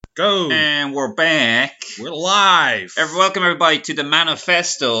Go. And we're back. We're live. Welcome everybody to the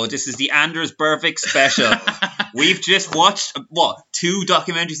Manifesto. This is the Anders Breivik special. We've just watched, two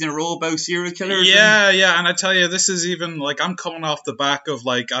documentaries in a row about serial killers? Yeah, and I tell you, this is even, I'm coming off the back of,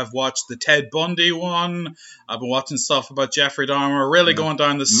 I've watched the Ted Bundy one, I've been watching stuff about Jeffrey Dahmer, really going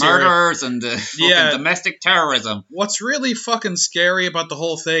down the murders and domestic terrorism. What's really fucking scary about the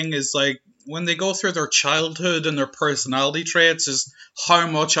whole thing is, when they go through their childhood and their personality traits is how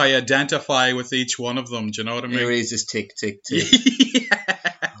much I identify with each one of them. Do you know what I mean? It is just tick, tick, tick.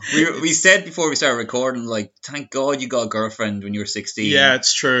 Yeah. We said before we started recording, thank God you got a girlfriend when you were 16. Yeah,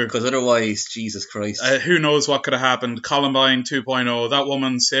 it's true. Because otherwise, Jesus Christ. Who knows what could have happened. Columbine 2.0. That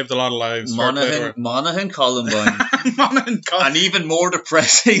woman saved a lot of lives. Monaghan Columbine. Monaghan Columbine. And even more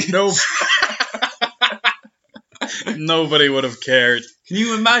depressing. No. Nobody would have cared. Can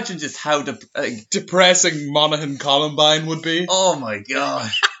you imagine just how depressing Monaghan Columbine would be? Oh my God.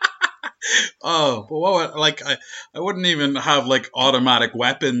 Oh, but what? I wouldn't even have automatic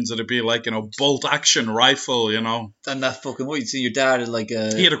weapons. It'd be bolt action rifle, And that fucking what you see your dad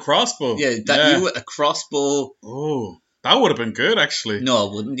had he had a crossbow. Yeah, you a crossbow. Oh, that would have been good actually. No,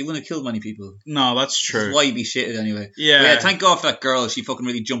 it wouldn't. You wouldn't have killed many people. No, that's true. That's why you'd be shitted anyway. Yeah. But yeah. Thank God for that girl. She fucking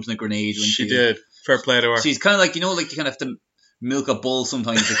really jumped in a grenade when she did. Fair play to her. She's kind of you kind of have to milk a bull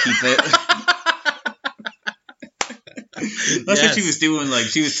sometimes to keep it. That's what she was doing.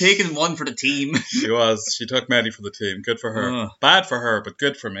 She was taking one for the team. She was. She took many for the team. Good for her. Bad for her, but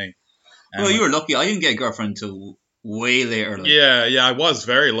good for me. Well, you were lucky. I didn't get a girlfriend until way later. Yeah, I was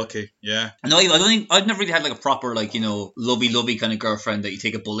very lucky. Yeah. No, I've never really had a proper lovey kind of girlfriend that you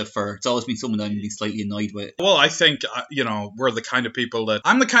take a bullet for. It's always been someone that I'm really slightly annoyed with. Well, I think we're the kind of people that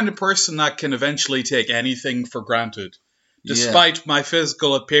I'm the kind of person that can eventually take anything for granted. Despite my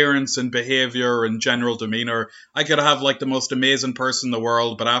physical appearance and behavior and general demeanor, I could have the most amazing person in the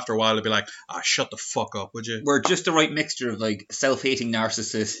world, but after a while I'd be like, shut the fuck up, would you? We're just the right mixture of self-hating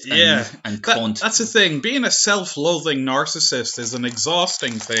narcissist and cunt. That's the thing. Being a self-loathing narcissist is an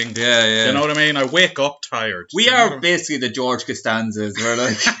exhausting thing. Yeah. You know what I mean? I wake up tired. We are basically the George Costanzas.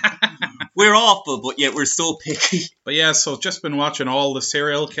 We're we're awful, but yet we're so picky. But yeah, so just been watching all the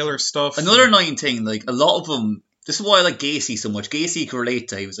serial killer stuff. Another annoying thing, a lot of them. This is why I like Gacy so much. Gacy could relate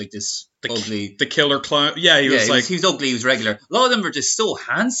to. He was this ugly. The killer clown. Yeah, he was he was ugly, he was regular. A lot of them were just so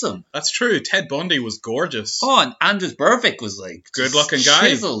handsome. That's true. Ted Bundy was gorgeous. Oh, and Anders Breivik was good looking guy.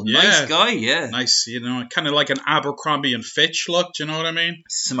 Chiseled, nice guy, yeah. Nice, kind of like an Abercrombie and Fitch look, do you know what I mean?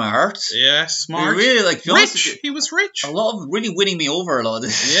 Smart. Yeah, smart. He really rich. He was rich. A lot of really winning me over a lot of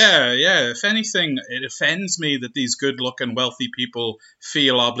this. Yeah. If anything, it offends me that these good looking, wealthy people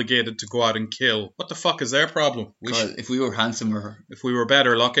feel obligated to go out and kill. What the fuck is their problem? If we were handsomer. If we were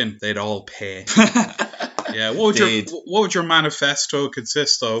better looking, they'd all pay. Yeah, what would your manifesto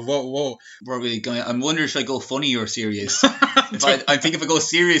consist of? What? We're really going. I'm wondering if I go funny or serious. I think if I go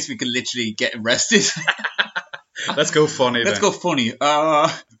serious, we could literally get arrested. Let's go funny. Let's go funny.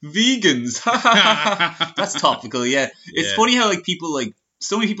 Vegans. That's topical. Yeah, it's funny how people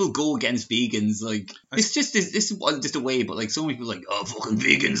so many people go against vegans. It's just this is just a way, but so many people fucking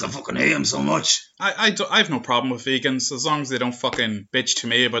vegans. I fucking hate them so much. I have no problem with vegans as long as they don't fucking bitch to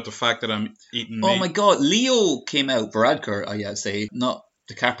me about the fact that I'm eating meat. Oh my God, Leo came out. Varadkar, I'd say, not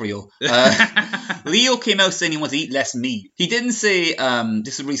DiCaprio. Leo came out saying he wants to eat less meat. He didn't say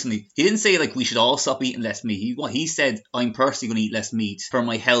this is recently. He didn't say we should all stop eating less meat. He said I'm personally going to eat less meat for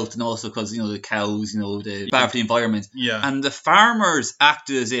my health and also because the cows, the bad for the environment. Yeah. And the farmers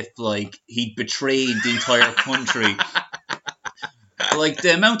acted as if he'd betrayed the entire country.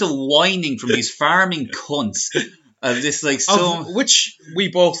 The amount of whining from these farming cunts. Of this which we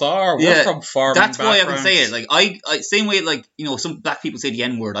both are. We're from farming. That's why I can say it. I same way some black people say the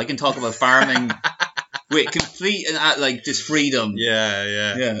N-word. I can talk about farming with complete and just freedom.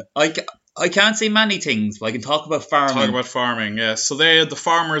 Yeah. I can't say many things, but I can talk about farming. Yeah. So the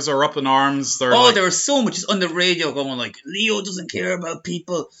farmers are up in arms. There was so much on the radio going Leo doesn't care about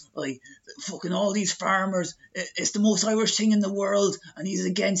people. Fucking all these farmers. It's the most Irish thing in the world, and he's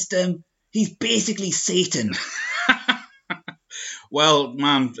against them. He's basically Satan. Well,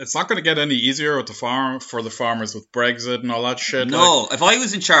 man, it's not going to get any easier with for the farmers with Brexit and all that shit. No, if I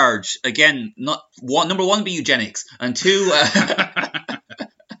was in charge, again, number one be eugenics, and two,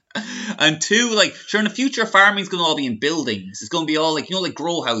 And two, like, sure, in the future, farming's going to all be in buildings. It's going to be all, like, you know, like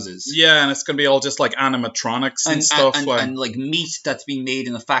grow houses. Yeah, and it's going to be all just, like, animatronics and stuff. And, like, meat that's being made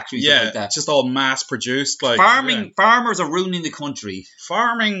in a factory, yeah, stuff like that. It's just all mass-produced. Like, Farmers are ruining the country.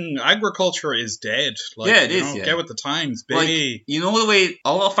 Agriculture is dead. Like, yeah, it is, yeah. Get with the times, baby. Like, you know the way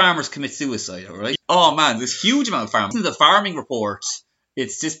a lot of farmers commit suicide, all right? Oh, man, there's a huge amount of farmers. The farming report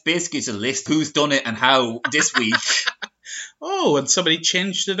It's just basically it's a list who's done it and how this week. Oh, and somebody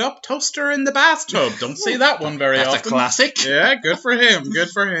changed it up. Toaster in the bathtub. Don't see that one very often. That's a classic. Yeah, good for him. Good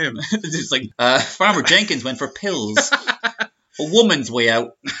for him. It's like Farmer Jenkins went for pills. A woman's way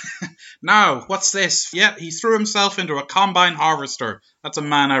out. Now, what's this? Yeah, he threw himself into a combine harvester. That's a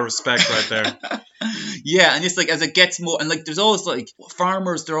man I respect right there. Yeah, and it's like as it gets more, and like there's always like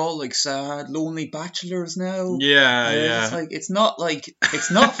farmers, they're all like sad, lonely bachelors now. Yeah. It's not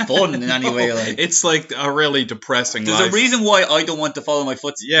fun in any way. Like it's like a really depressing there's life. a reason why I don't want to follow my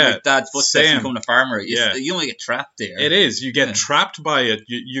dad's footsteps and become a farmer. You only get trapped there. It is. You get trapped by it.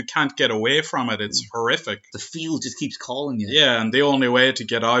 You can't get away from it. It's horrific. The field just keeps calling you. Yeah, and the only way to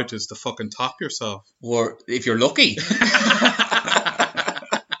get out is to fucking top yourself. Or if you're lucky.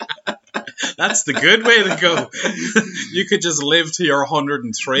 That's the good way to go. You could just live to your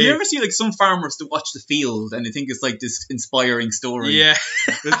 103. You ever see like some farmers that watch the field and they think it's like this inspiring story? Yeah.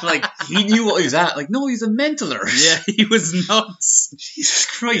 It's like he knew what he was at. Like, no, he's a mentaler. Yeah, he was nuts. Jesus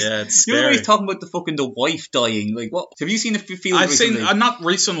Christ. Yeah, it's You know scary. he's talking about the wife dying. Like, what? Have you seen the field I've recently? seen, not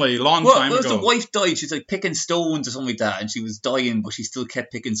recently, long time ago. The wife died. She's like picking stones or something like that, and she was dying, but she still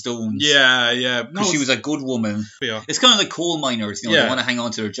kept picking stones. Yeah. No, she was a good woman. Yeah. It's kind of like coal miners, they want to hang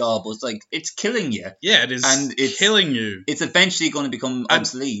on to their job, but it's like, it's killing you. Yeah, it is And it's killing you. It's eventually going to become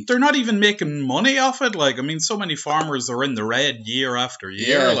obsolete. They're not even making money off it. Like, I mean, so many farmers are in the red year after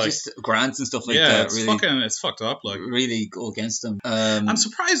year. Yeah, like, just grants and stuff like that. It's fucked up. Like, really go against them. I'm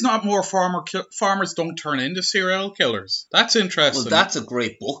surprised not more farmers don't turn into serial killers. That's interesting. Well, that's a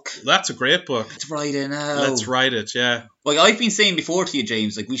great book. That's a great book. Let's write it now. Let's write it, yeah. Like I've been saying before to you,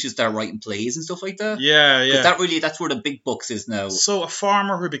 James, like we should start writing plays and stuff like that. Yeah. That's where the big books is now. So a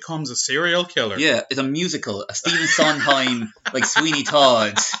farmer who becomes a serial killer. Yeah, it's a musical, a Stephen Sondheim, like Sweeney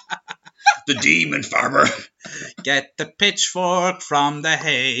Todd. The Demon Farmer. Get the pitchfork from the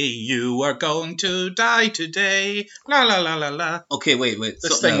hay. You are going to die today. La la la la la. Okay, wait.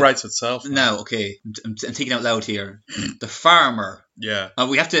 This thing writes itself. Now, okay, I'm thinking out loud here. The farmer. Yeah.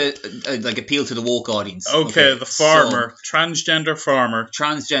 We have to like appeal to the woke audience. Okay, the farmer, transgender farmer,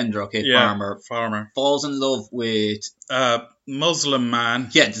 transgender. Okay, yeah, farmer falls in love with Muslim man.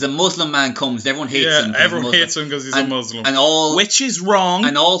 Yeah, the Muslim man comes. Everyone hates him. Everyone hates him because he's a Muslim, which is wrong.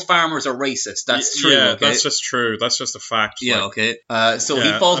 And all farmers are racist. That's true. Yeah, okay? That's just true. That's just a fact. Yeah. Okay. So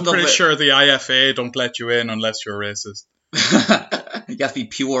he falls in love with. I'm pretty sure the IFA don't let you in unless you're racist. You have to be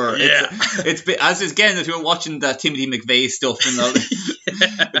pure. Yeah. It's as again if you're watching the Timothy McVeigh stuff and all.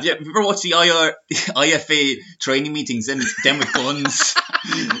 If you ever watch the IFA training meetings, them with guns,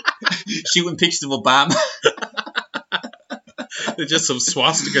 shooting pictures of Obama. They're just some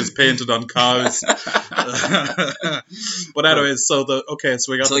swastikas painted on cows. But anyways, so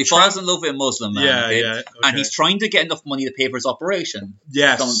we got. So he falls in love with a Muslim man. Yeah, okay? yeah. Okay. And he's trying to get enough money to pay for his operation.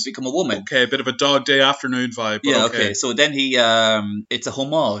 Yes. Become a woman. Okay, a bit of a Dog Day Afternoon vibe. Yeah. Okay. So then he, it's a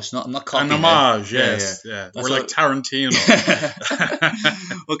homage, not copy. An homage. Yes. Yeah. We're like Tarantino.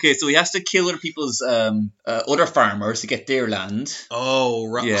 Okay, so he has to kill other people's other farmers to get their land. Oh,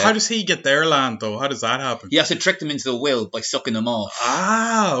 right. Yeah. How does he get their land though? How does that happen? He has to trick them into the will by sucking them off.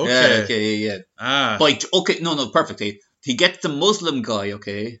 Ah, okay. Yeah. Ah. Perfectly. He gets the Muslim guy,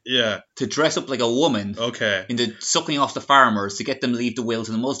 okay? Yeah. To dress up like a woman. Okay. Into sucking off the farmers to get them to leave the will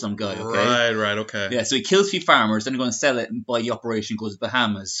to the Muslim guy, okay? Right, okay. Yeah, so he kills a few farmers, then they're going to sell it and buy the operation, goes to the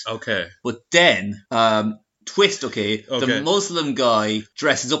Bahamas. Okay. But then, twist, okay? The Muslim guy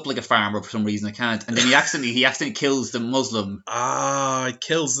dresses up like a farmer for some reason, I can't. And then he accidentally kills the Muslim. Ah, he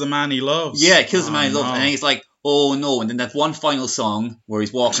kills the man he loves. Yeah, he kills the man he loves. And then he's like, oh no, and then that one final song where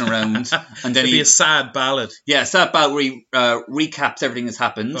he's walking around and then it'd be a sad ballad. Yeah, a sad ballad where he recaps everything that's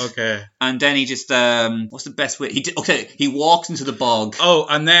happened. Okay. And then he just what's the best way? He walks into the bog. Oh,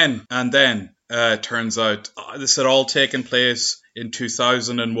 and then turns out this had all taken place in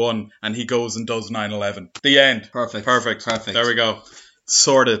 2001 and he goes and does 9/11. The end. Perfect. There we go.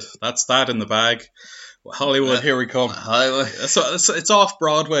 Sorted. That's that in the bag. Hollywood, here we come. Hollywood. So it's off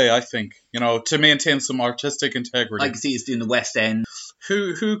Broadway, I think. To maintain some artistic integrity. I can see it's doing the West End.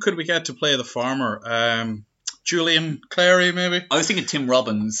 Who could we get to play the farmer? Julian Clary, maybe? I was thinking Tim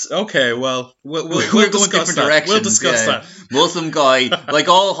Robbins. Okay, well, we're going different directions. We'll discuss that. Muslim guy, like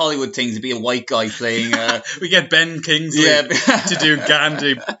all Hollywood things, it'd be a white guy playing. We get Ben Kingsley to do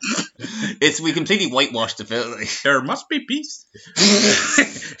Gandhi. We completely whitewashed the film. There must be peace.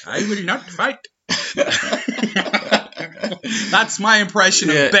 I will not fight. That's my impression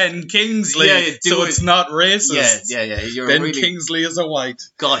of Ben Kingsley. So it's not racist. Yeah. Ben Kingsley is a white.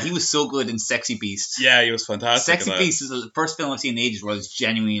 God, he was so good in Sexy Beast. Yeah, he was fantastic. Sexy Beast is the first film I've seen in ages where I was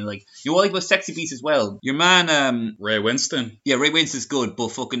genuinely like, you know what I like about Sexy Beast as well? Your man, Ray Winston. Yeah, Ray Winston's good, but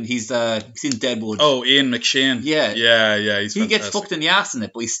fucking he's in Deadwood. Oh, Ian McShane. Yeah. He's he gets fucked in the ass in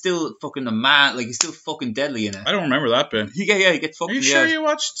it, but he's still fucking a man. Like, he's still fucking deadly in it. I don't remember that bit. He gets fucked. Are you sure you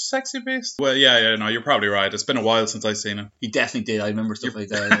watched Sexy Beast? Well, no, you're probably right. It's been a while since I've seen it. He definitely did. I remember stuff like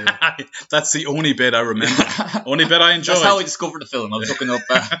that. That's the only bit I remember. Only bit I enjoyed. That's how I discovered the film. I was looking up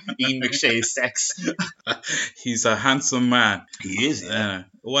Ian McShane's sex. He's a handsome man. He is, yeah.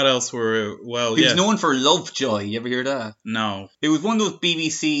 What else He was known for Lovejoy. You ever hear that? No. It was one of those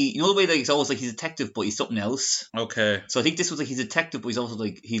BBC. You know the way it's always like he's a detective, but he's something else. Okay. So I think this was like he's a detective, but he's also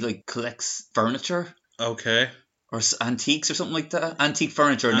like he collects furniture. Okay. Or antiques or something like that. Antique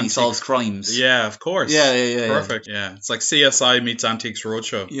furniture, and he solves crimes. Yeah, of course. Yeah. Perfect. Yeah, it's like CSI meets Antiques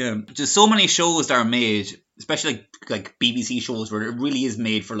Roadshow. Yeah. There's so many shows that are made, especially like BBC shows, where it really is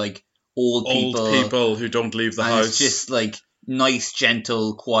made for like old people who don't leave the house. It's just like nice,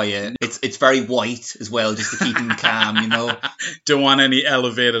 gentle, quiet. It's very white as well, just to keep him calm, you know. Don't want any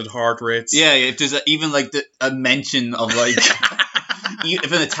elevated heart rates. Yeah. If there's even like a mention of like.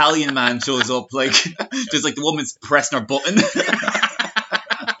 If an Italian man shows up, like there's like the woman's pressing her button,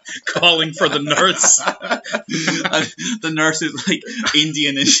 calling for the nurse, and the nurse is like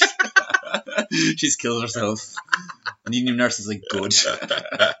Indian and she's killed herself. And the Indian nurse is like good.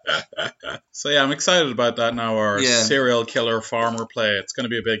 So yeah, I'm excited about that now. Our serial killer farmer play. It's going to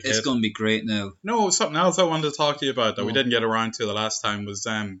be a big hit. It's going to be great now. No, something else I wanted to talk to you about that we didn't get around to the last time was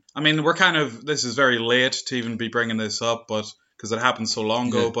I mean, this is very late to even be bringing this up, but. Because it happened so long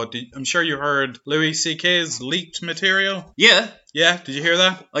ago, but I'm sure you heard Louis C.K.'s leaked material. Yeah. Yeah, did you hear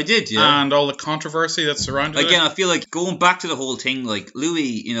that? I did, yeah. And all the controversy that surrounded it. Again, I feel like going back to the whole thing, like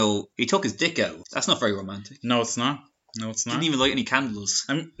Louis, you know, he took his dick out. That's not very romantic. No, it's not. Didn't even light any candles.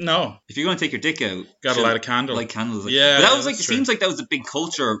 No. If you're going to take your dick out, gotta light a candle. Light candles. Yeah. But that was like, it seems like that was a big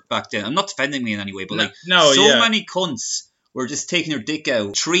culture back then. I'm not defending me in any way, but many cunts were just taking their dick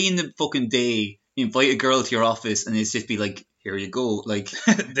out, 3 in the fucking day, invite a girl to your office, and it's just be like, here you go. Like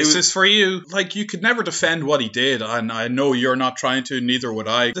this is for you. Like, you could never defend what he did, and I know you're not trying to, neither would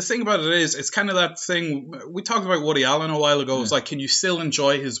I. The thing about it is, it's kind of that thing we talked about Woody Allen a while ago. It's like, can you still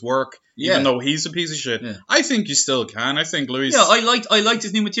enjoy his work even though he's a piece of shit? I think you still can. I think Louis. Yeah, I liked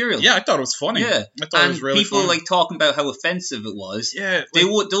his new material. Yeah, I thought it was funny. Yeah, I thought it was really people funny. like talking about how offensive it was. Yeah,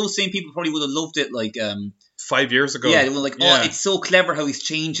 those same people probably would have loved it. Like 5 years ago. Yeah, they were like, oh, it's so clever how he's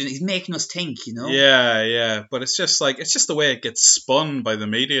changing. He's making us think, you know? Yeah. But it's just the way it gets spun by the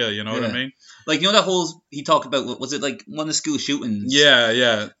media, you know what I mean? Like, you know that whole, he talked about, was it like one of the school shootings?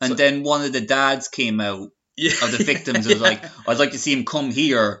 Yeah. And then one of the dads came out of the victims and was like, I'd like to see him come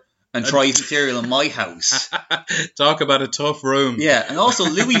here and try his material in my house. Talk about a tough room. Yeah, and also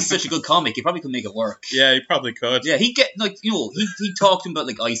Louis is such a good comic, he probably could make it work. Yeah, he probably could. Yeah, he'd get, like, you know, he talked to him about,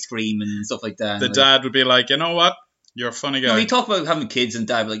 like, ice cream and stuff like that. The dad would be like, you know what? You're a funny guy. No, he talked about having kids, and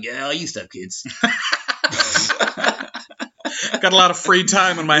dad would be like, yeah, I used to have kids. Got a lot of free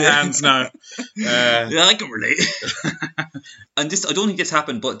time on my hands now. Yeah, I can relate. And I don't think this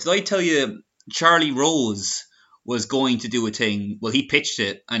happened, but did I tell you Charlie Rose was going to do a thing? Well, he pitched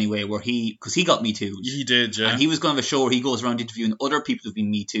it anyway, because he got Me Too'd. He did, yeah. And he was going to have a show where he goes around interviewing other people who've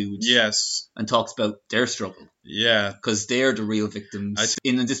been Me Too'd. Yes. And talks about their struggle. Yeah. Because they're the real victims.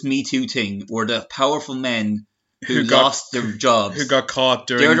 In this Me Too thing, were the powerful men who lost their jobs. Who got caught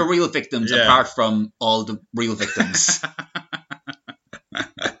during... They're the real victims, apart from all the real victims.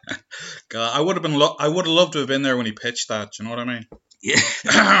 God, I would have loved to have been there when he pitched that. Do you know what I mean? Yeah.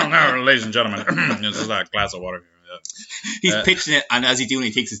 No, ladies and gentlemen, this is that glass of water. He's pitching it, and as he's doing it,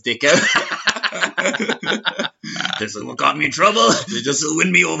 he takes his dick out. This is what got me in trouble. This will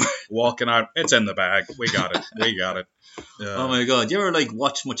win me over. Walking out, it's in the bag. We got it. Oh my God, you ever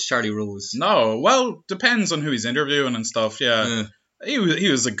watch much Charlie Rose? No, well, depends on who he's interviewing and stuff. Yeah. He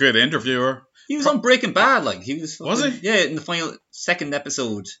was a good interviewer. He was on Breaking Bad, like he was. Was he? Yeah, in the second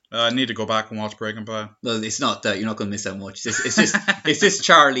episode. I need to go back and watch Breaking Bad. Well, it's not that you're not going to miss that much. It's just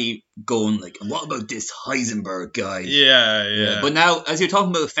Charlie going like, and what about this Heisenberg guy? Yeah. But now, as you're talking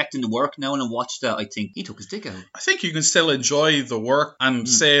about affecting the work, now when I watch that, I think he took his dick out. I think you can still enjoy the work and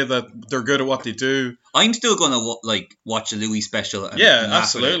say that they're good at what they do. I'm still going to watch a Louis special. And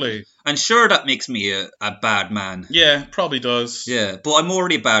absolutely. And sure, that makes me a bad man. Yeah, probably does. Yeah, but I'm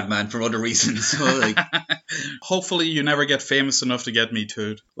already a bad man for other reasons. So hopefully you never get famous enough to get Me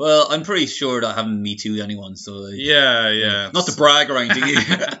Too'd. Well, I'm pretty sure that I haven't Me Too'd anyone. So yeah. Not to brag or anything.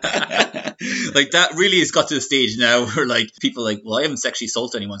 Like, that really has got to the stage now where, like, people are like, well, I haven't sexually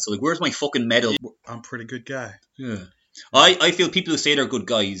assaulted anyone, so, like, where's my fucking medal? I'm a pretty good guy. Yeah. I feel people who say they're good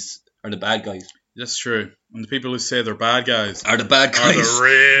guys are the bad guys. That's true. And the people who say they're bad guys Are the bad guys. are the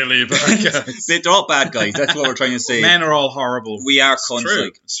really bad guys. They're all bad guys. That's what we're trying to say. Men are all horrible. We are It's cunts. true.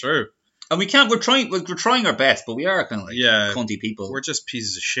 Like, It's true. and we can't. We're trying our best, but we are kind of like cunty people. We're just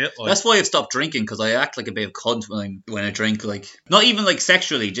pieces of shit. Like. That's why I've stopped drinking, because I act like a bit of cunt when I drink. Like, not even like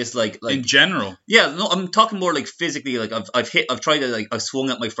sexually, just like in general. Yeah, no, I'm talking more like physically. Like, I've tried to, like, I've swung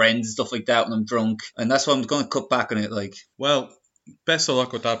at my friends and stuff like that when I'm drunk, and that's why I'm going to cut back on it. Like, Well, best of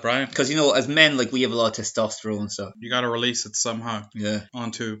luck with that, Brian. because, you know, as men, like, we have a lot of testosterone, so You got to release it somehow yeah,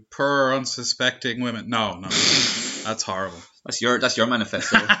 onto poor, unsuspecting women. No, that's horrible. that's your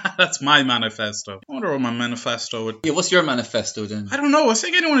manifesto. That's my manifesto. I wonder what my manifesto would. Yeah, what's your manifesto then? I don't know. I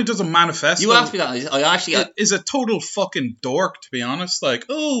think anyone who does a manifesto You asked me that. I actually. is a total fucking dork, to be honest. Like,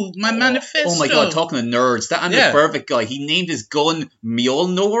 oh, my manifesto. Oh my god, talking to nerds. That Anders Yeah. Breivik guy, he named his gun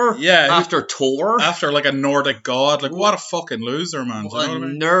Mjolnir Yeah, after Thor. after like a Nordic god. Like, what a fucking loser, man. Do What you know a what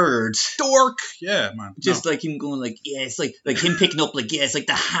I mean? nerd. Dork. Yeah, man. Just like him going like, yeah, it's like him picking up like, yeah, it's like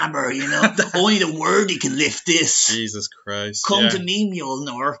the hammer, you know. Only the word can lift this. Jesus Christ. Come yeah. to me,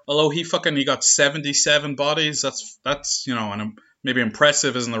 Mjolnir. Although he got 77 bodies. That's you know, and maybe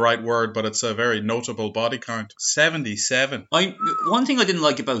impressive isn't the right word, but it's a very notable body count. 77. One thing I didn't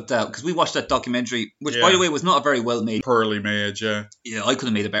like about that, because we watched that documentary, which Yeah. by the way was not a very well made. Poorly made, yeah. Yeah, I could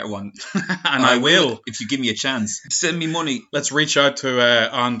have made a better one. And I will. if you give me a chance. Send me money. Let's reach out to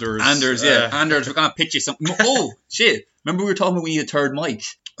Anders. Anders, Anders, we're gonna pitch you something. Oh shit! Remember we were talking about we need a third mic.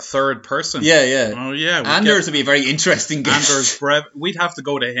 Third person. Yeah. Oh, yeah. Anders would be a very interesting guest. Anders Breivik. We'd have to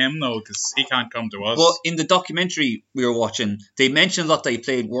go to him, though, because he can't come to us. Well, in the documentary we were watching, they mentioned a lot that he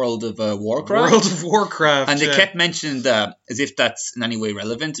played World of Warcraft. World of Warcraft. And they yeah. kept mentioning that as if that's in any way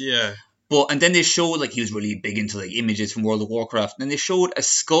relevant. Yeah. And then they showed, like, he was really big into, like, images from World of Warcraft. And then they showed a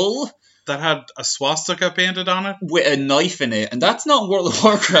skull That had a swastika painted on it. with a knife in it. And that's not World of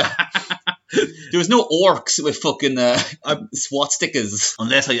Warcraft. There was no orcs with fucking SWAT stickers.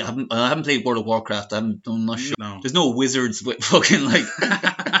 Unless I haven't played World of Warcraft. I'm not sure. No. There's no wizards with fucking, like,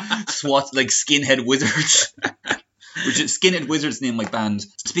 SWAT, like, skinhead wizards. Which is Skinhead Wizards name my band.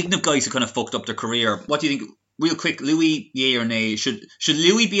 Speaking of guys who kind of fucked up their career, what do you think? Real quick, Louis, yay or nay? Should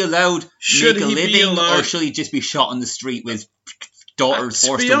Louis be allowed Should make a he be living, allowed- or should he just be shot on the street with daughters To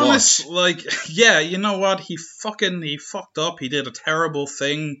forced be to honest, watch? like, yeah, you know what? He fucked up. He did a terrible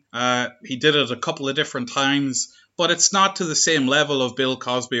thing. He did it a couple of different times, but it's not to the same level of Bill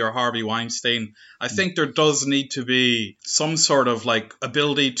Cosby or Harvey Weinstein. I think there does need to be some sort of, like,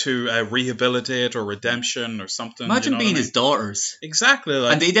 ability to rehabilitate or redemption or something. Imagine you know being what I mean? his daughters. Exactly.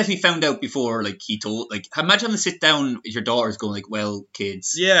 Like, And they definitely found out before, like, he told, like, imagine having to sit down with your daughters going, like, well,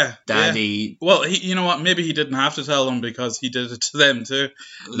 kids, yeah. daddy. Yeah. Well, you know what? Maybe he didn't have to tell them because he did it to them too.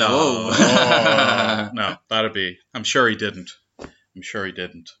 No. Oh. No, that'd be. I'm sure he didn't.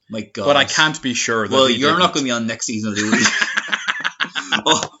 My God. But I can't be sure that Well, he you're didn't. not going to be on next season of Louis.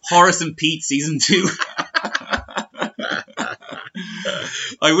 Oh, Horace and Pete season 2.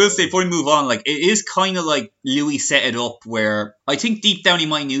 I will say, before we move on, like, it is kind of like Louis set it up where I think deep down he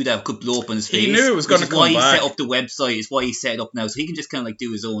might knew that it could blow up in his face. He knew it was gonna which is come why back. he set up the website. It's why he set it up now, so he can just kind of like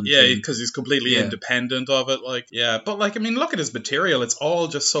do his own Yeah, thing. because he's completely Yeah. independent of it. Like, yeah, but like, I mean, look at his material. It's all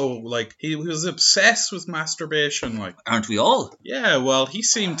just so like he was obsessed with masturbation. Like, Aren't we all? yeah, well, he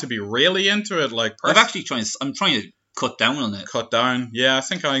seemed to be really into it. Like, I'm trying to cut down on it. cut down. Yeah, I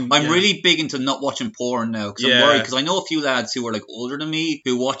think I'm I'm yeah. really big into not watching porn now because I'm Yeah. worried because I know a few lads who are like older than me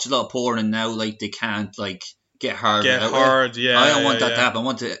who watch a lot of porn and now like they can't like get hard. get without it. hard. Yeah, I don't want yeah, that to yeah. happen. I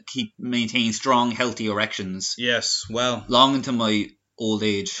want to keep maintaining strong, healthy erections Yes, well, long into my old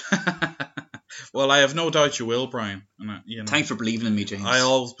age. well, I have no doubt you will, Brian. And you know, Thanks for believing in me, James. I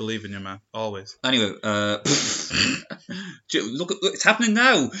always believe in you, man. Always. Anyway, look, it's happening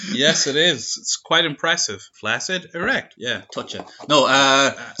now. Yes, it is. It's quite impressive. Flaccid, erect. Yeah. Touch it. No,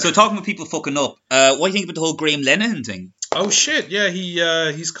 so talking about people fucking up, what do you think about the whole Graham Lennon thing? Oh shit! Yeah,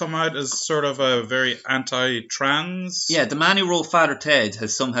 he's come out as sort of a very anti-trans. Yeah, the man who wrote Father Ted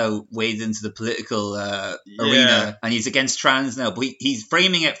has somehow waded into the political arena, and he's against trans now. But he's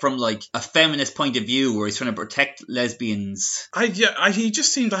framing it from like a feminist point of view, where he's trying to protect lesbians. He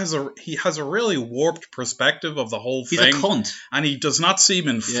just seems he has a really warped perspective of the whole He's thing, a cunt. and he does not seem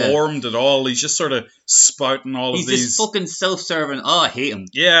informed at all. He's just sort of spouting all He's of these. just fucking self-serving. Oh, I hate him.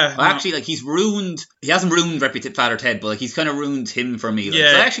 Yeah, Well, actually, like he's ruined. He hasn't ruined Father Ted, but like he's kind of ruined him for me. Like,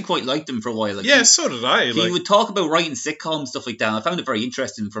 Yeah. so I actually quite liked him for a while. Like, Yeah, so did I. he would talk about writing sitcoms, stuff like that. I found it very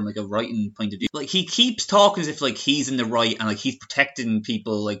interesting from like a writing point of view. Like he keeps talking as if like he's in the right and like he's protecting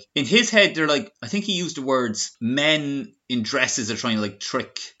people. Like in his head, they're like, I think he used the words men in dresses are trying to like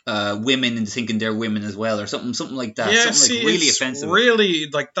trick women into thinking they're women as well, or something like that. Yeah, something like really offensive. Really,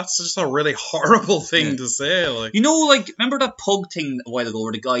 like that's just a really horrible thing to say. Like, you know, like remember that pug thing a while ago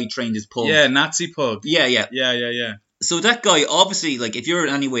where the guy trained his pug? yeah, Nazi pug. Yeah. Yeah. So that guy, obviously, like if you're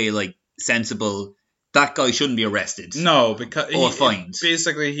in any way like sensible, that guy shouldn't be arrested. No, because fined.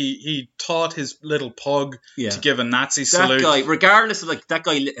 Basically, he taught his little pug to give a Nazi salute. That guy, regardless of like that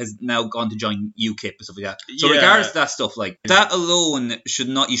guy has now gone to join UKIP and stuff like that. So Yeah. regardless of that stuff, like that alone you should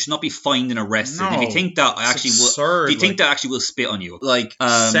not be fined and arrested. No, if you think that absurd, if you think that actually will spit on you, like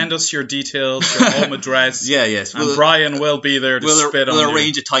send us your details, your home address. Yes, and Brian will be there to spit on you. We'll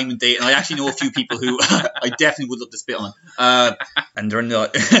arrange a time and date, and I actually know a few people who I definitely would love to spit on. And they're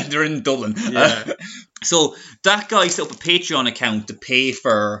not. They're in Dublin. Yeah. So that guy set up a Patreon account to pay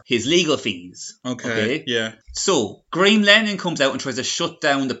for his legal fees. Okay. Yeah. So Graham Lennon comes out and tries to shut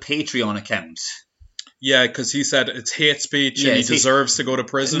down the Patreon account. Yeah, because he said it's hate speech and he deserves to go to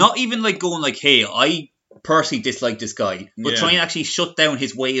prison. Not even like going like, hey, I personally dislike this guy, but trying to actually shut down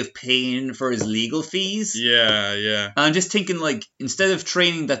his way of paying for his legal fees. Yeah. And I'm just thinking like, instead of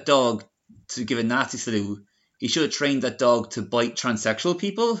training that dog to give a Nazi salute, he should have trained that dog to bite transsexual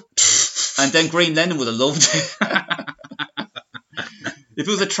people. And then Graham Lennon would have loved it. If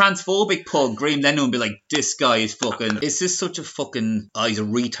it was a transphobic pug, Graham Lennon would be like, this guy is fucking... It's just such a fucking... he's a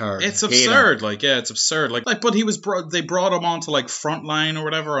retard. It's absurd. Like, yeah, it's absurd. Like, but he was they brought him onto, like, Frontline or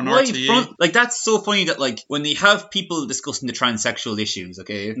whatever on RTE. Like, that's so funny that, like, when they have people discussing the transsexual issues,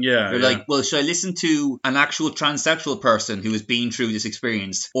 okay? Yeah, they're like, well, should I listen to an actual transsexual person who has been through this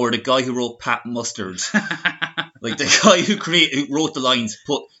experience, or the guy who wrote Pat Mustard? Like, the guy who wrote the lines,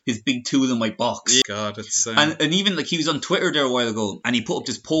 put his big tool in my box. God, it's... And even, like, he was on Twitter there a while ago, and he put up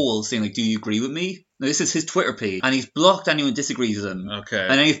this poll saying, like, do you agree with me? Now, this is his Twitter page, and he's blocked anyone who disagrees with him. Okay.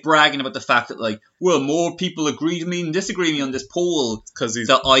 And then he's bragging about the fact that, like, well, more people agree to me and disagree with me on this poll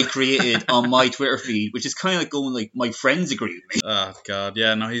that I created on my Twitter feed, which is kind of like going, like, my friends agree with me. Oh, God,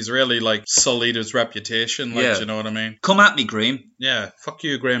 yeah, no, he's really, like, sullied his reputation, like, you know what I mean? Come at me, Graham. Yeah, fuck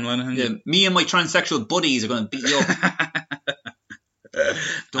you, Graham Lennon. Yeah, me and my transsexual buddies are going to beat you up.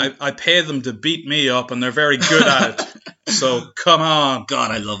 I pay them to beat me up, and they're very good at it. So, come on.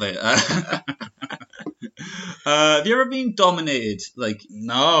 God, I love it. Have you ever been dominated? Like,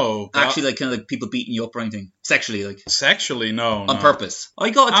 no. Actually, like, kind of like people beating you up or anything? Sexually, like. Sexually, no. On purpose.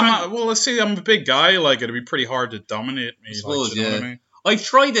 I got well, let's see, I'm a big guy, like, it'd be pretty hard to dominate me. I suppose, like, you know what I mean? I've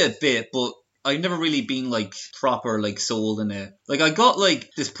tried it a bit, but I've never really been, like, proper, like, sold in it. Like, I got,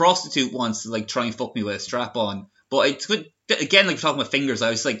 like, this prostitute once to, like, try and fuck me with a strap on, but I could... Again, like, talking about fingers, I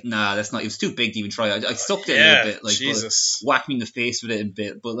was like, nah, that's not... It was too big to even try. I sucked it a little bit. Like, Jesus. Whacked me in the face with it a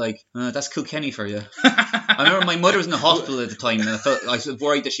bit. But, like, that's Kilkenny for you. I remember my mother was in the hospital at the time, and I was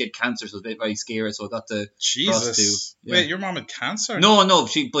worried that she had cancer, so I was very scared, so I got the prostitute. Yeah. Wait, your mom had cancer? No,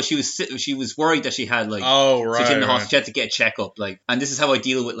 she was worried that she had, like... Oh, right, so she in the hospital, she had to get a checkup, like... And this is how I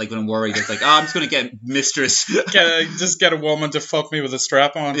deal with, like, when I'm worried. It's like, I'm just going to get mistress. Just get a woman to fuck me with a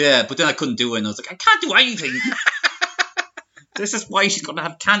strap on. Yeah, but then I couldn't do it, and I was like, I can't do anything. This is why she's going to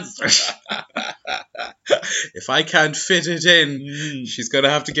have cancer. If I can't fit it in, she's going to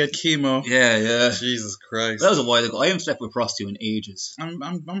have to get chemo. Yeah. Jesus Christ. That was a while ago. I haven't slept with a prostitute in ages.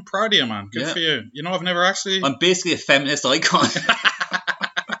 I'm proud of you, man. Good for you. You know, I've never actually... I'm basically a feminist icon.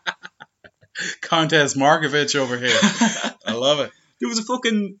 Countess Markovich over here. I love it. There was a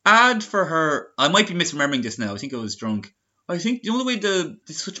fucking ad for her. I might be misremembering this now. I think I was drunk. I think, you know the way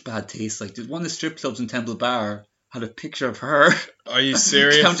it's such bad taste. Like, there's one of the strip clubs in Temple Bar had a picture of her. Are you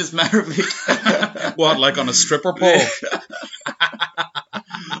serious? Countess Markovich. What, like on a stripper pole?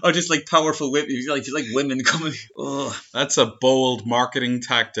 Or just like powerful women. She's like women coming. Oh. That's a bold marketing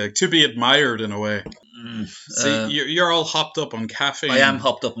tactic to be admired in a way. See, you're all hopped up on caffeine. I am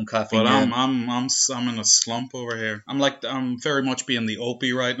hopped up on caffeine. But I'm in a slump over here. I'm very much being the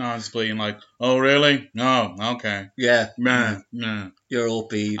Opie right now. Just being like, oh really? No, okay. Yeah. Nah. You're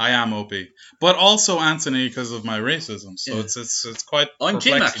Opie. I am Opie, but also Anthony because of my racism. So it's quite. I'm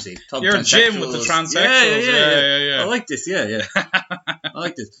Jim actually. You're Jim with the transsexuals. Yeah. I like this. Yeah. I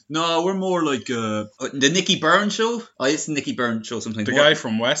like this. No, we're more like the Nicky Byrne show. It's the Nicky Byrne show sometimes. The guy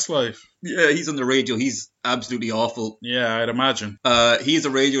from Westlife. Yeah, he's on the radio. He's absolutely awful. Yeah, I'd imagine. He has a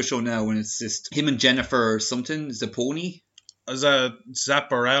radio show now, and it's just him and Jennifer something. Is a pony. Is that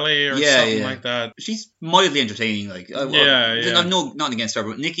Zapparelli or Yeah, something yeah. like that? She's mildly entertaining. Like, Yeah. I've nothing against her,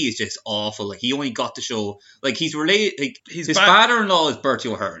 but Nicky is just awful. Like, he only got the show. Like, he's related. Like, He's his back- father-in-law is Bertie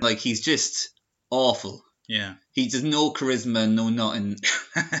O'Hearn. Like, he's just awful. Yeah. He does no charisma, no nothing.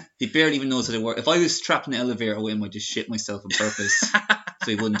 He barely even knows how to work. If I was trapped in an elevator with him, I'd just shit myself on purpose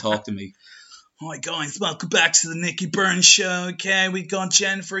so he wouldn't talk to me. Hi guys, welcome back to the Nicky Burns Show. Okay, we got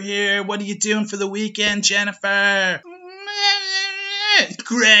Jennifer here. What are you doing for the weekend, Jennifer?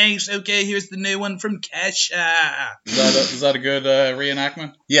 Great. Okay, here's the new one from Kesha. Is that a good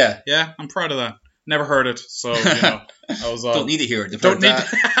reenactment? Yeah. Yeah, I'm proud of that. Never heard it, so I was. Don't need to hear it. Don't need.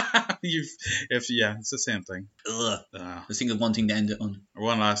 It's the same thing. Ugh. Let's think of one thing to end it on.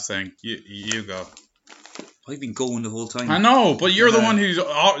 One last thing. You go. I've been going the whole time. I know, but you're the one who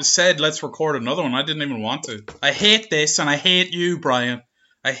said let's record another one. I didn't even want to. I hate this, and I hate you, Brian.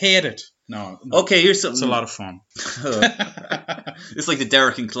 I hate it. No. Okay, here's something. It's a lot of fun. It's like the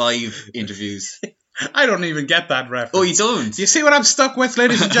Derek and Clive interviews. I don't even get that reference. Oh, you don't? You see what I'm stuck with,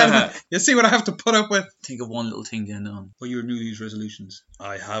 ladies and gentlemen? You see what I have to put up with? Think of one little thing to end on. What are your New Year's resolutions?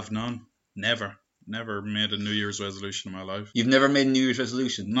 I have none. Never made a New Year's resolution in my life. You've never made a New Year's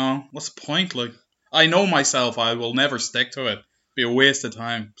resolution? No. What's the point? Like, I know myself. I will never stick to it. Be a waste of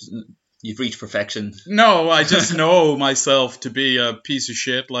time. You've reached perfection. No, I just know myself to be a piece of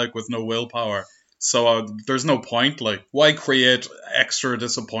shit, like, with no willpower. So there's no point. Like, why create extra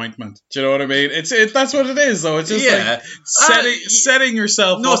disappointment? Do you know what I mean? That's what it is, though. It's just like setting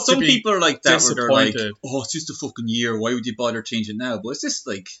yourself up. No, some to be people are like that, where they're like, disappointed. "Oh, it's just a fucking year. Why would you bother changing now?" But it's just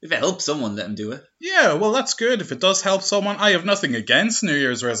like, if it helps someone, let them do it. Yeah, well, that's good. If it does help someone, I have nothing against New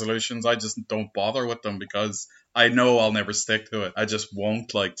Year's resolutions. I just don't bother with them because I know I'll never stick to it. I just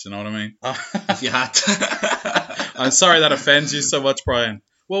won't. Like, do you know what I mean? If you had to. I'm sorry that offends you so much, Brian.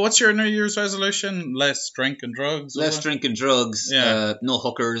 Well, what's your New Year's resolution? Less drink and drugs? Less drink and drugs. Yeah. No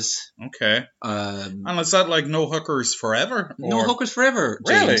hookers. Okay. And is that like no hookers forever? No hookers forever,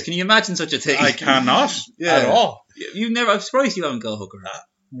 James. Really? Can you imagine such a thing? I cannot at all. I'm surprised you haven't got a hooker.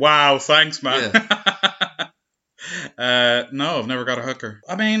 Wow, thanks, man. No, I've never got a hooker.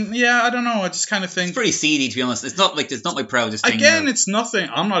 I mean, yeah, I don't know. I just kind of think it's pretty seedy, to be honest. It's not my proudest thing. Again, it's nothing.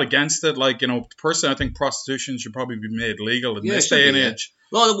 I'm not against it. Like, personally, I think prostitution should probably be made legal in this day and age.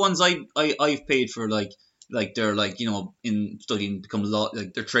 A lot of the ones I've paid for, like they're like, in studying to become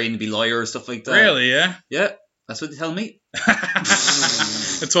like they're trained to be lawyers, stuff like that. Really? Yeah. Yeah, that's what they tell me.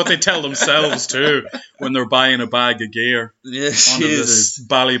 It's what they tell themselves too when they're buying a bag of gear. Yeah, under this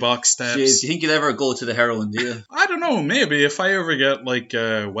Ballybox steps. Jeez, do you think you'll ever go to the heroin, do you? I don't know. Maybe if I ever get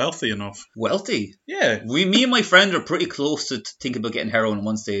wealthy enough. Wealthy? Yeah. Me and my friend are pretty close to thinking about getting heroin at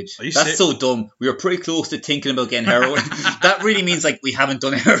one stage. That's so dumb. We were pretty close to thinking about getting heroin. That really means like we haven't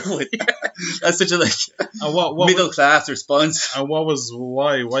done heroin. That's such a middle class response.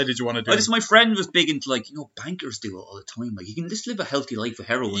 Why did you want to do it? My friend was big into bankers do it all the time. Like, you can just live a healthy life with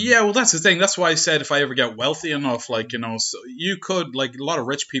heroin. Yeah, well, that's the thing. That's why I said if I ever get wealthy enough, so you could, a lot of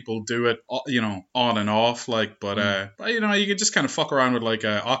rich people do it, on and off, but you could just kind of fuck around with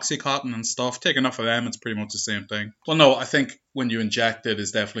Oxycontin and stuff. Take enough of them, it's pretty much the same thing. Well, no, I think when you inject it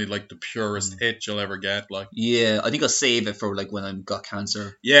is definitely the purest hit you'll ever get. Yeah, I think I'll save it for when I've got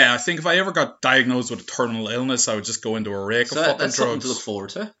cancer. Yeah, I think if I ever got diagnosed with a terminal illness, I would just go into a rake of fucking that's drugs. Something to look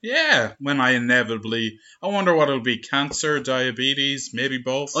forward to. Yeah, when I wonder what it'll be: cancer, diabetes, maybe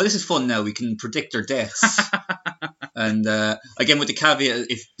both. Oh, this is fun now. We can predict their deaths. And again, with the caveat,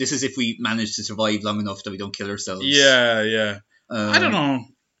 if we manage to survive long enough that we don't kill ourselves. Yeah. I don't know.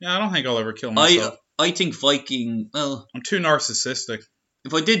 Yeah, I don't think I'll ever kill myself. I think Viking. Well, I'm too narcissistic.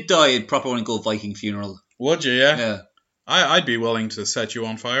 If I did die, I'd probably want to go Viking funeral. Would you? Yeah. Yeah. I'd be willing to set you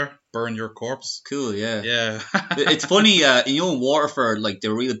on fire, burn your corpse. Cool. Yeah. Yeah. It's funny. In Waterford,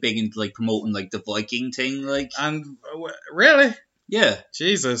 they're really big into promoting the Viking thing. And really. Yeah.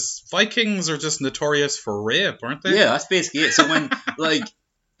 Jesus, Vikings are just notorious for rape, aren't they? Yeah, that's basically it. So when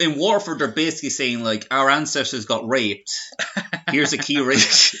in Waterford, they're basically saying our ancestors got raped. Here's a key rape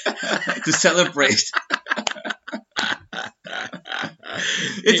to celebrate.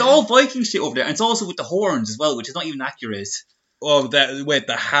 It's all Viking shit over there, and it's also with the horns as well, which is not even accurate. Oh,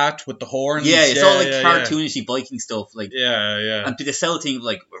 the hat with the horns. Yeah, it's all cartoonishy Viking stuff. Yeah. And they sell things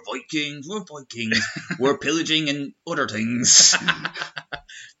like we're Vikings, we're pillaging and other things.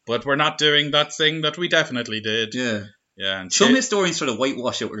 But we're not doing that thing that we definitely did. Yeah. Yeah. And some historians sort of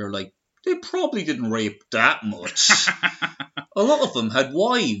whitewash it where they're like, they probably didn't rape that much. A lot of them had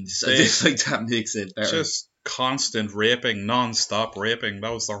wives. I think that makes it better. Just constant raping, non-stop raping.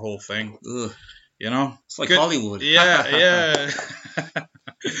 That was their whole thing. Ugh. It's like Hollywood. Yeah.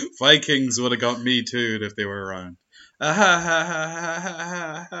 Vikings would have got me too if they were around.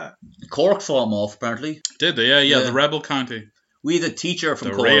 Cork fought them off, apparently. Did they? Yeah, Yeah. the rebel county. We had a teacher from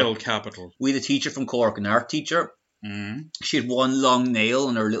The Cork. real capital. We had a teacher from Cork, an art teacher. Mm. She had one long nail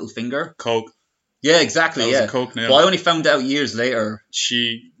on her little finger. Coke. Yeah, exactly. That was Yeah. a coke nail. But I only found out years later.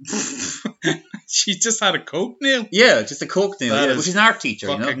 She she just had a coke nail. Yeah, just a coke nail. That Yeah, is but she's an art teacher,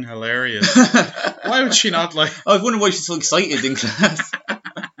 you know. Fucking hilarious. Why would she not like? I was wondering why she's so excited in class.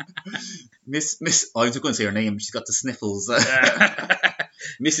 Miss, I was going to say her name. She's got the sniffles.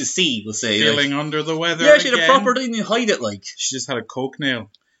 Mrs. C will say. Feeling under the weather. Yeah, she had a again. proper. Didn't even hide it like. She just had a coke nail.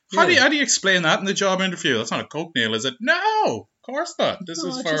 Yeah. How do you explain that in the job interview? That's not a coke nail, is it? No, of course not. This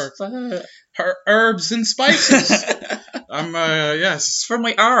is for her herbs and spices. Yes, It's for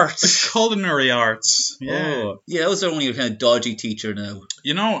my art. the culinary arts. Yeah. Oh. Yeah, that was only a kind of dodgy teacher now.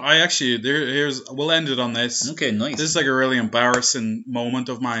 You know, I actually we'll end it on this. Okay, nice. This is like a really embarrassing moment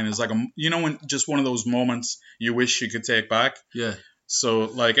of mine. It's like when just one of those moments you wish you could take back. Yeah. So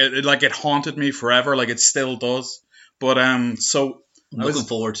like it haunted me forever. Like it still does. But so I'm looking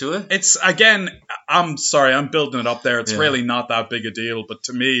forward to it. it's again. I'm sorry, I'm building it up there. It's Yeah. really not that big a deal, but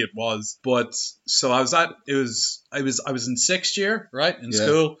to me it was. But so I was in sixth year, right, in Yeah.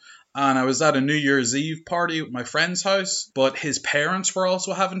 school, and I was at a New Year's Eve party at my friend's house. But his parents were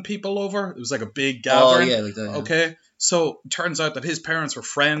also having people over. It was like a big gathering. Oh yeah, like that. Yeah. Okay. So it turns out that his parents were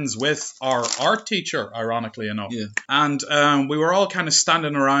friends with our art teacher, ironically enough. Yeah. And we were all kind of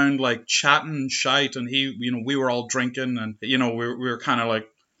standing around like chatting shite, and we were all drinking, and we were kind of like,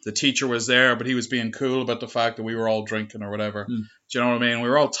 the teacher was there, but he was being cool about the fact that we were all drinking or whatever. Hmm. Do you know what I mean? We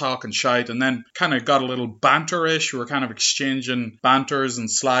were all talking shite, and then kind of got a little banterish. We were kind of exchanging banters and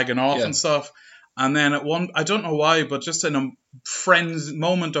slagging off Yeah. and stuff. And then I don't know why, but just in a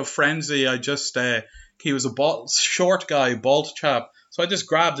moment of frenzy, I just he was a short guy, bald chap. So I just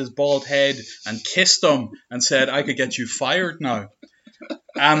grabbed his bald head and kissed him and said, I could get you fired now.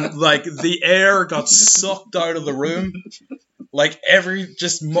 And like the air got sucked out of the room. Like every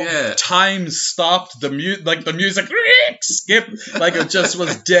time stopped, the music skipped, like it just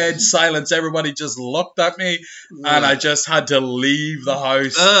was dead silence. Everybody just looked at me, and I just had to leave the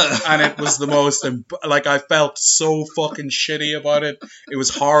house. And it was the most, I felt so fucking shitty about it. It was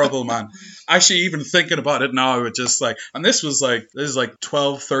horrible, man. Actually, even thinking about it now, it just and this is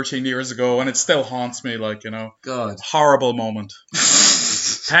 12, 13 years ago, and it still haunts me, God. horrible moment.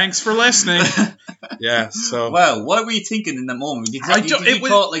 Thanks for listening. Yeah, so. Wow, what were you thinking in that moment? Did you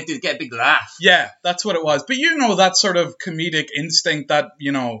thought they'd get a big laugh? Yeah, that's what it was. But that sort of comedic instinct that,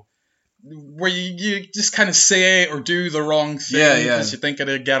 where you just kind of say or do the wrong thing because you think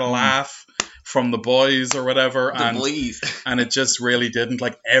it'd get a laugh from the boys or whatever. Boys. And it just really didn't.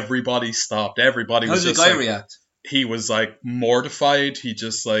 Like, everybody stopped. Everybody How was did just the guy react? He was mortified. He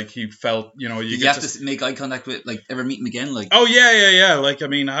just he felt, Did you have to make eye contact with, ever meet him again? Oh, yeah. Like, I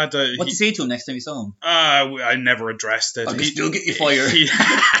mean, I had to. What did you say to him next time you saw him? I never addressed it. I could still get you fired.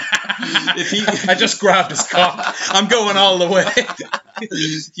 I just grabbed his cock. I'm going all the way.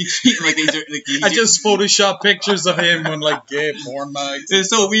 You treat him I just Photoshop pictures of him on gay porn mags. It's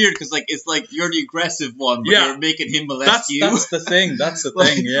so weird because it's you're the aggressive one, but you're making him molest you. That's the thing. That's the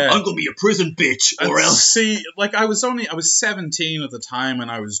thing. Yeah, I'm gonna be a prison bitch, or else. See, I was 17 at the time, and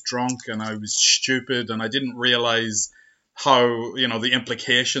I was drunk, and I was stupid, and I didn't realize how the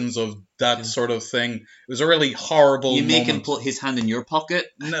implications of that sort of thing. It was a really horrible. You make him put his hand in your pocket.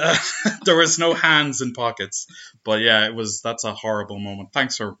 No, there was no hands in pockets, but yeah, that's a horrible moment.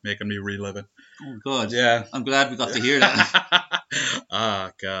 Thanks for making me relive it. Oh God, yeah, I'm glad we got to hear that.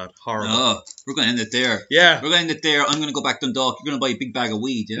 Ah, God, horrible. Oh, we're gonna end it there. Yeah, we're gonna end it there. I'm gonna go back to Dundalk. You're gonna buy a big bag of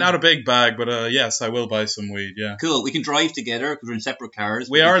weed. Yeah? Not a big bag, but yes, I will buy some weed. Yeah, cool. We can drive together because we're in separate cars.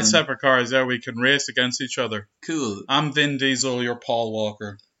 We are in separate cars. Yeah, we can race against each other. Cool. I'm Vin Diesel. You're Paul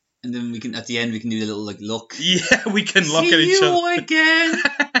Walker. And then at the end we can do a little look. Yeah, we can look at each other. See you again.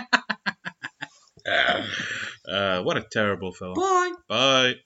 What a terrible film. Bye. Bye.